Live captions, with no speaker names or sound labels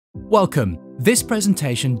Welcome. This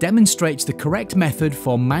presentation demonstrates the correct method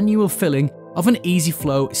for manual filling of an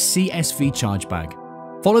EasyFlow CSV charge bag.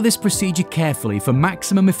 Follow this procedure carefully for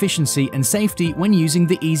maximum efficiency and safety when using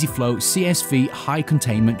the EasyFlow CSV high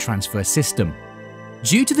containment transfer system.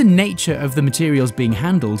 Due to the nature of the materials being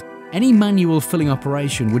handled, any manual filling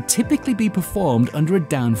operation would typically be performed under a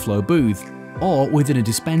downflow booth or within a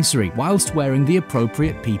dispensary whilst wearing the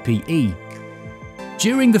appropriate PPE.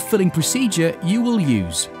 During the filling procedure, you will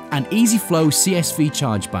use an EasyFlow CSV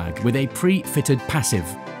charge bag with a pre-fitted passive,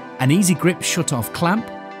 an easy grip shut-off clamp,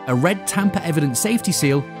 a red tamper-evident safety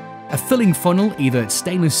seal, a filling funnel either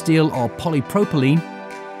stainless steel or polypropylene,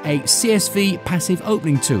 a CSV passive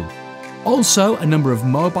opening tool. Also, a number of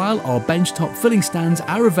mobile or benchtop filling stands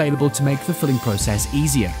are available to make the filling process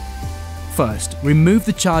easier. First, remove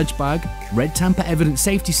the charge bag, red tamper-evident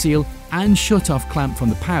safety seal and shut-off clamp from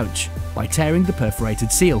the pouch by tearing the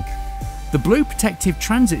perforated seal. The blue protective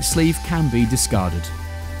transit sleeve can be discarded.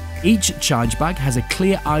 Each charge bag has a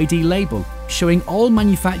clear ID label showing all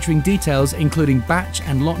manufacturing details including batch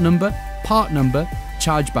and lot number, part number,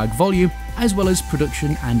 charge bag volume, as well as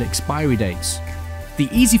production and expiry dates. The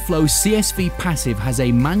EasyFlow CSV passive has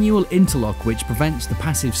a manual interlock which prevents the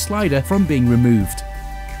passive slider from being removed.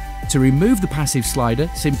 To remove the passive slider,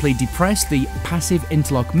 simply depress the passive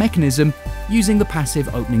interlock mechanism using the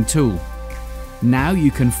passive opening tool. Now you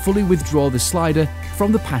can fully withdraw the slider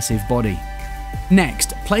from the passive body.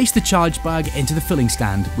 Next, place the charge bag into the filling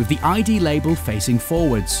stand with the ID label facing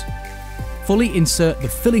forwards. Fully insert the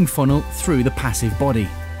filling funnel through the passive body.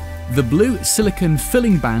 The blue silicone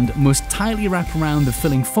filling band must tightly wrap around the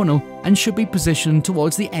filling funnel and should be positioned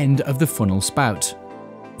towards the end of the funnel spout.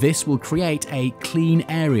 This will create a clean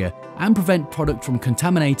area and prevent product from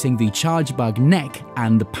contaminating the charge bag neck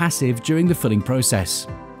and the passive during the filling process.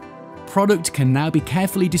 Product can now be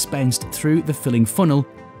carefully dispensed through the filling funnel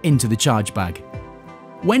into the charge bag.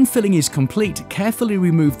 When filling is complete, carefully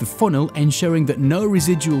remove the funnel, ensuring that no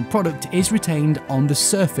residual product is retained on the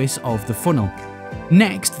surface of the funnel.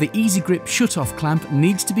 Next, the Easy Grip shut-off clamp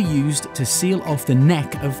needs to be used to seal off the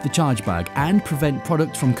neck of the charge bag and prevent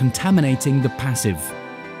product from contaminating the passive.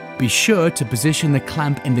 Be sure to position the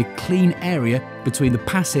clamp in the clean area between the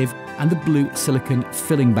passive and the blue silicone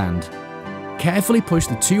filling band. Carefully push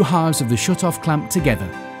the two halves of the shut-off clamp together.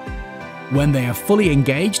 When they are fully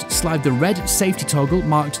engaged, slide the red safety toggle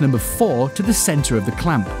marked number 4 to the center of the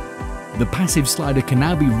clamp. The passive slider can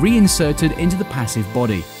now be reinserted into the passive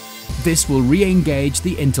body. This will re-engage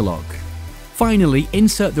the interlock. Finally,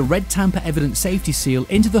 insert the red tamper-evident safety seal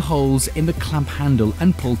into the holes in the clamp handle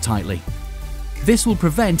and pull tightly. This will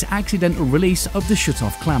prevent accidental release of the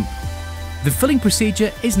shut-off clamp. The filling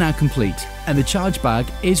procedure is now complete and the charge bag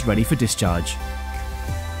is ready for discharge.